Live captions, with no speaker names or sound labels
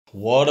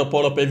What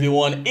up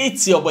everyone,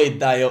 it's your boy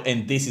Dayo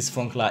and this is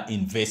Frunkla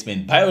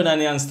Investment.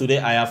 Bionanians, today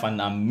I have an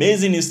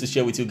amazing news to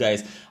share with you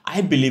guys.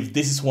 I believe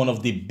this is one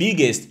of the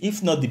biggest,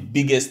 if not the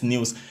biggest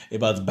news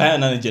about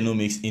Bionano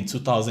Genomics in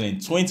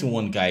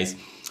 2021 guys.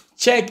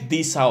 Check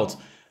this out.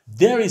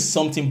 There is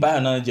something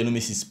Bionano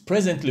Genomics is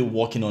presently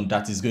working on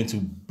that is going to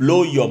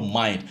blow your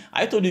mind.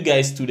 I told you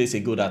guys 2 days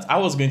ago that I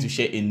was going to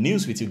share a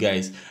news with you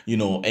guys,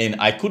 and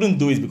I couldn't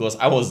do it because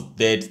I was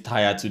dead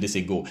tired 2 days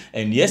ago.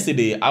 And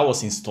yesterday I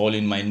was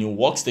installing my new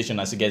workstation.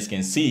 As you guys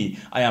can see,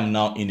 I am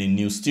now in a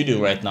new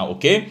studio right now,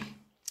 okay?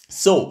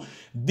 So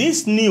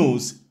this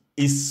news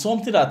is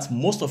something that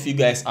most of you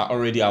guys are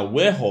already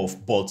aware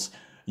of, but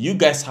you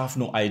guys have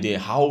no idea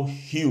how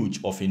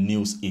huge of a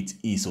news it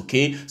is,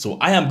 okay? So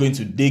I am going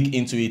to dig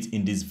into it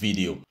in this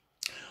video.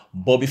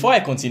 But before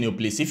I continue,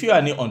 please, if you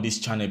are new on this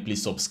channel,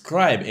 please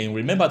subscribe and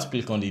remember to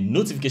click on the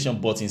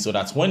notification button so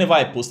that whenever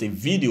I post a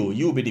video,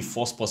 you will be the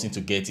first person to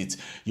get it.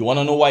 You want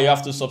to know why you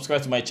have to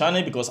subscribe to my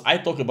channel? Because I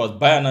talk about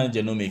Bionano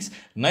Genomics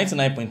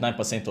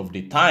 99.9% of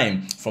the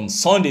time from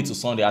Sunday to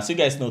Sunday. As you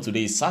guys know,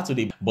 today is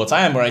Saturday, but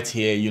I am right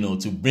here,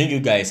 to bring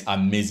you guys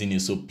amazing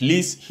news. So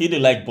please hit the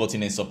like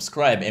button and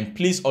subscribe, and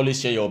please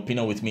always share your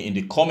opinion with me in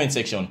the comment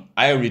section.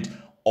 I read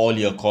all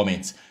your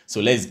comments.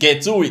 So let's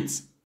get to it.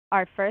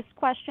 Our first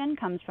question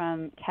comes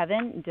from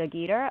Kevin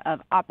DeGeeter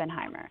of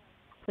Oppenheimer.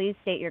 Please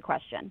state your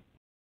question.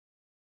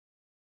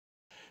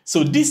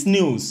 So this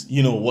news,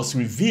 was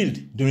revealed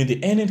during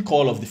the earnings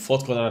call of the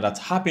fourth quarter that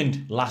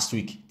happened last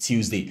week,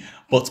 Tuesday.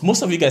 But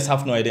most of you guys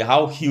have no idea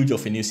how huge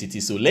of a news it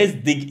is. So let's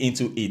dig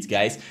into it,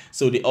 guys.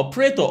 So the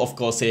operator, of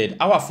course, said,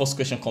 our first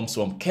question comes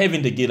from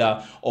Kevin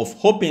DeGeeter of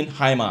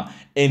Oppenheimer.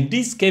 And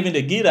this Kevin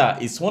DeGeeter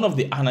is one of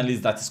the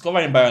analysts that is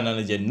covering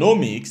Bionano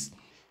Genomics.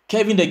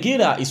 Kevin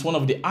DeGeeter is one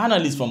of the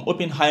analysts from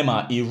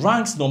Oppenheimer. He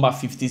ranks number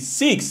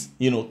 56,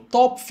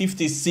 top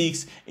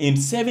 56 in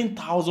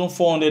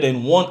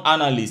 7,401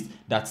 analysts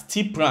that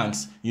TIP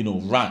ranks,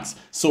 ranks.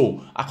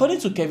 So according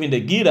to Kevin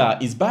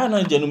DeGeeter, his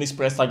Bionano Genomics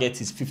price target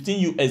is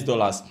 $15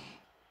 US.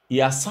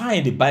 He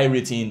assigned a buy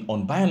rating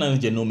on Bionano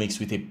Genomics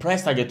with a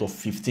price target of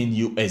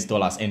 $15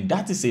 US, and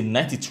that is a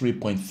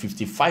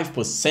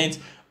 93.55%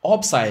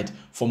 upside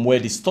from where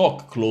the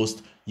stock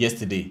closed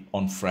yesterday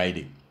on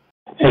Friday.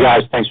 Hey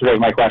guys, thanks for taking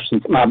my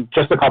questions.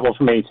 Just a couple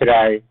for me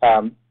today.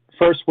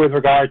 First, with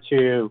regard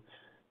to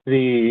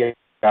the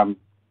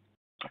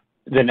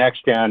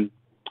next gen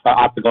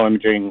optical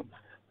imaging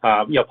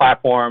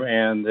platform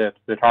and the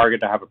target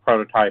to have a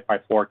prototype by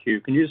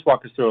 4Q, can you just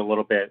walk us through a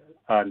little bit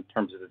in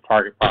terms of the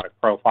target product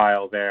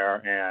profile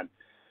there, and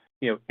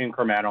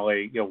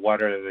incrementally,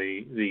 what are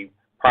the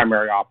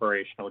primary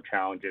operational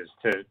challenges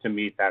to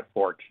meet that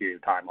 4Q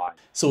timeline?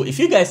 So if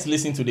you guys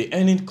listen to the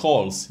earnings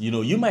calls,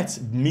 you might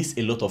miss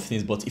a lot of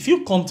things, but if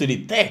you come to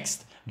the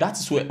text, that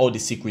is where all the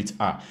secrets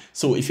are.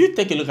 So if you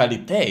take a look at the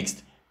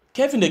text,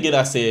 Kevin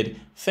DeGeeter said,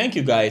 thank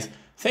you guys.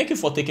 Thank you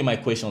for taking my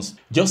questions.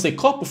 Just a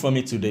couple from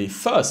me today.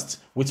 First,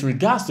 with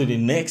regards to the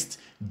next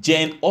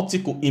gen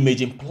optical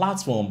imaging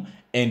platform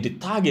and the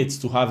targets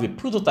to have a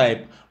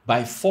prototype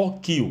by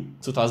 4Q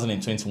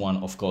 2021,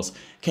 of course.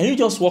 Can you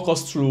just walk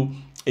us through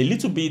a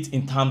little bit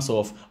in terms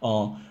of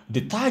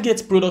the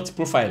target product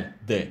profile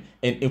there,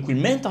 and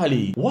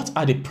incrementally, what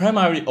are the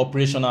primary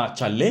operational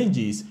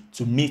challenges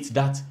to meet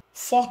that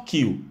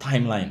 4Q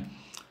timeline?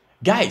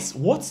 Guys,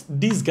 what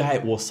this guy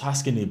was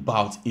asking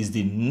about is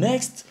the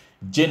next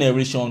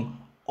generation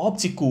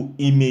optical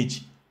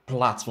image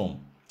platform,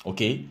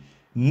 okay?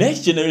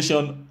 Next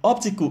generation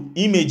optical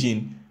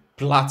imaging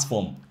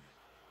platform.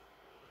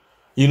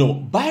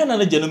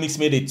 Bionano Genomics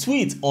made a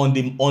tweet on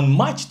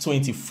March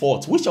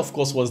 24th, which of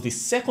course was the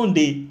second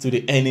day to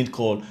the earnings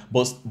call,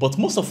 but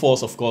most of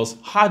us, of course,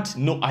 had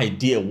no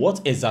idea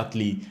what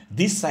exactly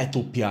this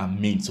Saphyr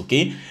means,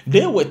 okay?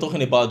 They were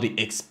talking about the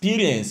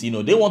experience,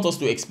 they want us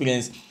to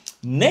experience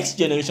next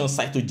generation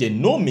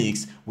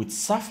cytogenomics with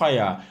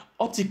Saphyr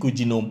optical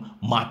genome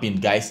mapping,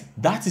 guys.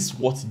 That is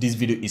what this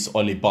video is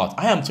all about.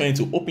 I am trying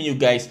to open you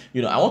guys,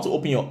 I want to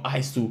open your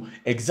eyes to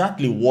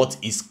exactly what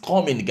is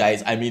coming,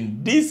 guys. I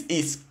mean, this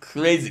is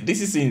crazy.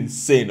 This is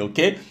insane,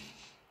 okay?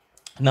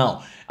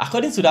 Now,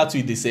 according to that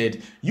tweet, they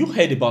said, you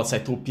heard about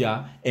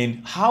Saphyr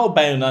and how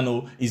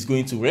Bionano is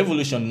going to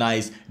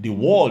revolutionize the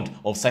world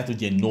of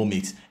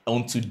cytogenomics.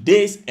 On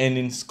today's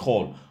earnings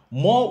call,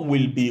 more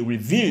will be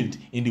revealed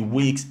in the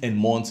weeks and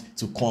months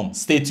to come.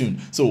 Stay tuned.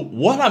 So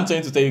what I'm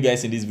trying to tell you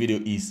guys in this video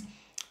is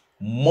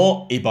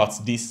more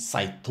about this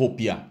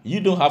Saphyr. You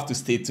don't have to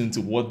stay tuned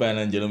to what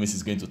Bionano Genomics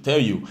is going to tell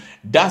you.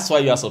 That's why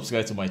you are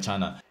subscribed to my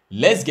channel.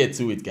 Let's get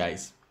to it,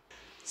 guys.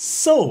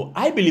 So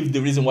I believe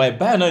the reason why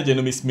Bionano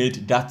Genomics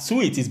made that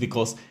tweet is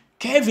because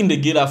Kevin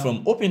DeGeeter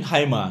from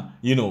Oppenheimer,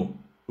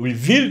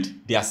 revealed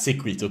their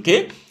secret,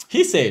 okay?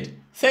 He said,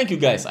 thank you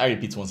guys. I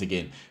repeat once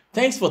again.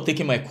 Thanks for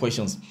taking my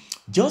questions.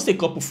 Just a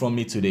couple from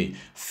me today.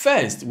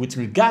 First, with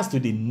regards to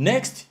the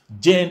next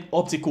gen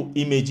optical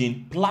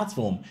imaging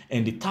platform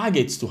and the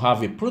targets to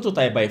have a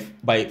prototype by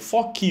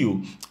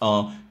 4Q,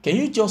 can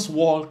you just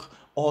walk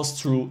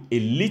us through a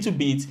little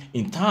bit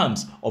in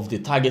terms of the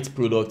target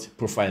product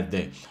profile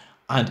there?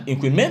 And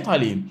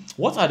incrementally,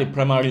 what are the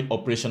primary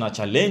operational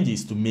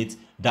challenges to meet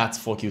that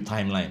 4Q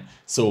timeline?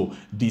 So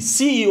the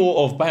CEO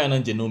of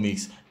Bionano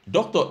Genomics,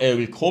 Dr.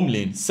 Eric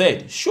Homlin,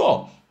 said,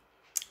 sure.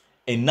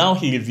 And now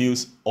he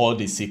reveals all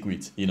the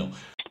secrets,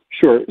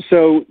 Sure.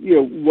 So,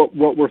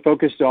 what we're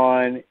focused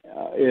on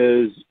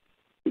is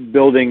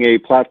building a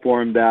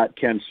platform that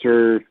can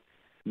serve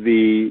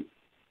the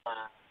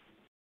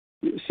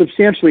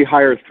substantially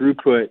higher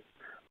throughput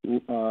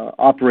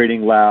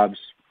operating labs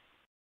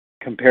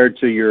compared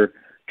to your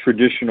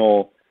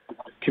traditional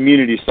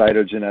community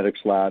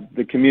cytogenetics lab.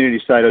 The community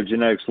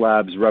cytogenetics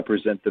labs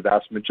represent the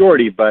vast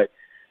majority, but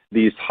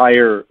these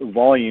higher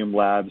volume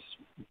labs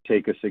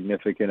take a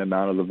significant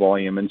amount of the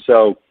volume. And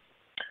so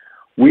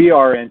we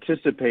are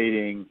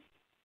anticipating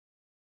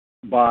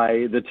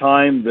by the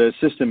time the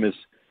system is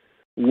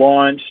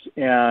launched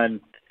and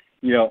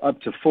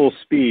up to full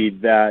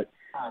speed that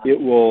it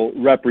will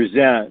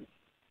represent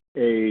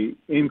a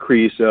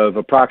increase of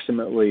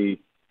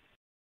approximately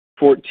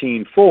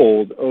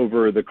 14-fold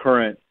over the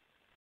current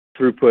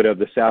throughput of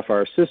the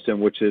Saphyr system,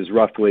 which is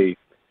roughly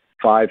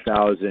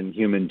 5,000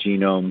 human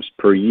genomes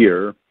per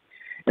year.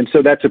 And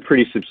so that's a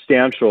pretty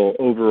substantial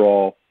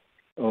overall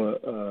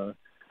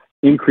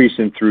increase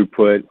in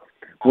throughput.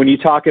 When you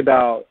talk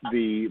about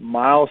the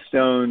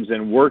milestones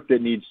and work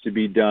that needs to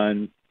be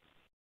done,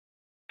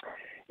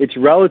 it's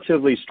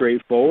relatively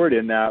straightforward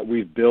in that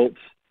we've built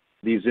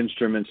these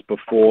instruments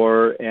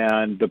before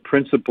and the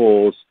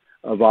principles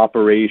of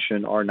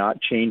operation are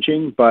not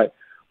changing, but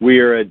we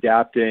are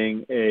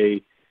adapting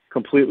a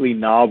completely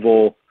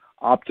novel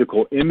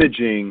optical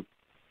imaging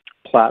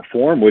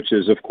platform, which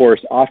is, of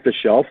course, off the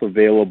shelf,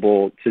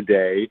 available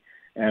today,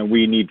 and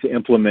we need to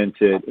implement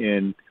it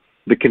in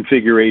the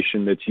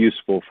configuration that's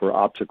useful for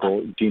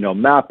optical genome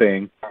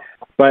mapping.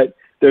 But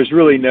there's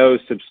really no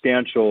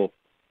substantial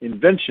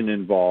invention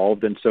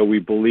involved, and so we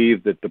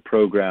believe that the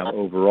program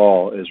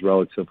overall is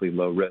relatively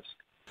low risk.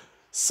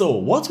 So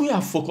what we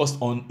are focused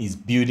on is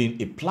building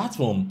a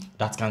platform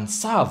that can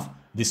serve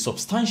the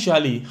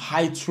substantially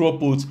high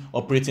throughput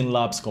operating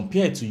labs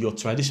compared to your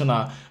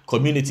traditional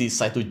community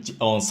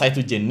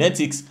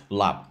cytogenetics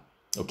lab.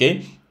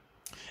 Okay,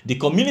 the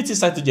community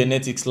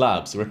cytogenetics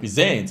labs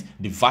represent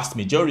the vast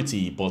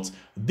majority, but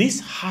these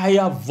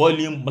higher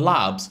volume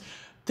labs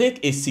take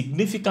a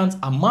significant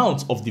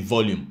amount of the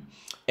volume.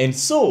 And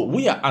so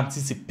we are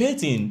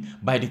anticipating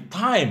by the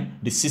time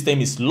the system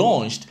is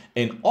launched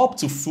and up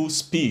to full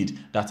speed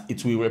that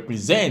it will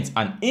represent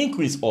an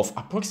increase of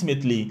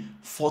approximately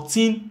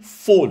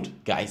 14-fold,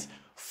 guys,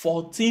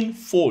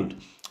 14-fold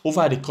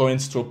over the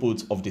current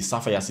throughput of the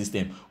Saphyr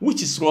system,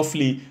 which is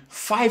roughly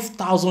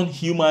 5,000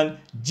 human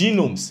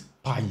genomes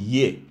per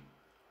year.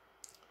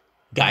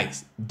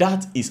 Guys,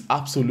 that is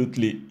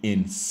absolutely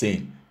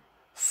insane.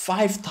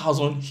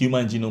 5,000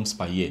 human genomes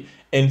per year.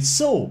 And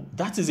so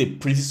that is a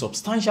pretty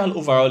substantial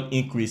overall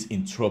increase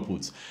in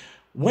throughput.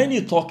 When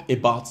you talk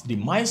about the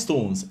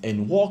milestones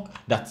and work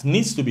that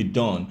needs to be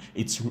done,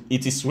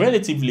 it is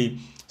relatively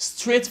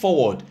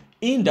straightforward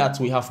in that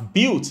we have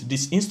built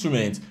this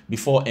instrument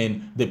before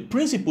and the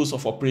principles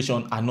of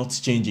operation are not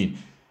changing.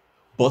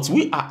 But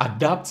we are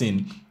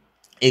adapting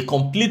a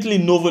completely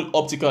novel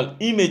optical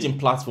imaging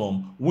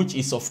platform, which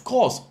is of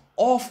course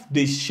off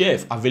the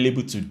shelf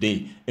available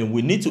today, and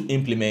we need to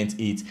implement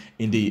it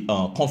in the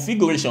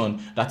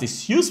configuration that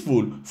is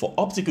useful for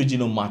optical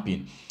genome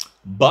mapping.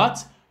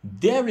 But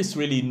there is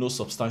really no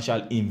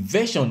substantial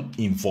invention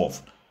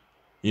involved,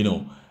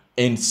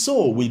 and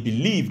so we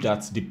believe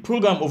that the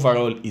program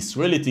overall is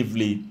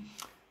relatively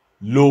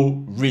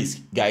low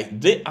risk, guys.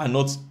 They are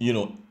not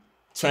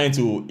trying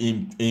to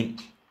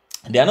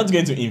they are not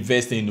going to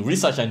invest in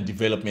research and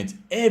development.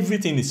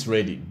 Everything is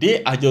ready.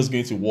 They are just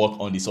going to work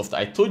on the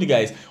software. I told you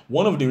guys,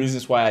 one of the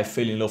reasons why I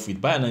fell in love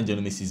with Bionano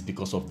Genomics is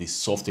because of the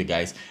software,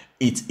 guys.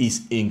 It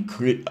is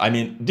incredible. I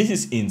mean, this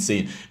is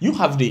insane. You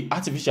have the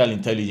artificial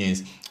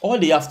intelligence. All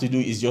they have to do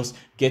is just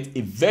get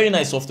a very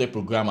nice software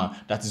programmer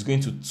that is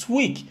going to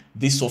tweak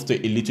this software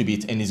a little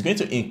bit, and it's going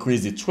to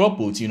increase the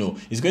throughput.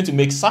 It's going to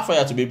make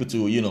Saphyr to be able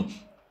to,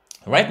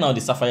 right now, the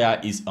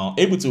Saphyr is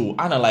able to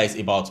analyze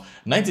about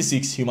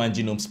 96 human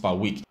genomes per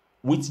week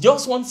with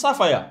just one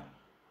Saphyr.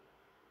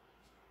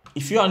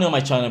 If you are new on my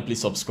channel,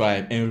 please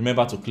subscribe and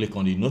remember to click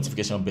on the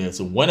notification bell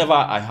so whenever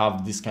I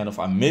have this kind of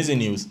amazing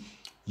news,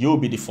 you'll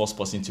be the first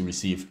person to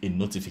receive a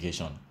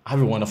notification.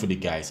 Have a wonderful day,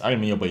 guys. I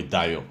remain your boy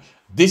Dayo.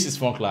 This is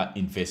Frunkla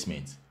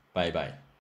Investment. Bye bye.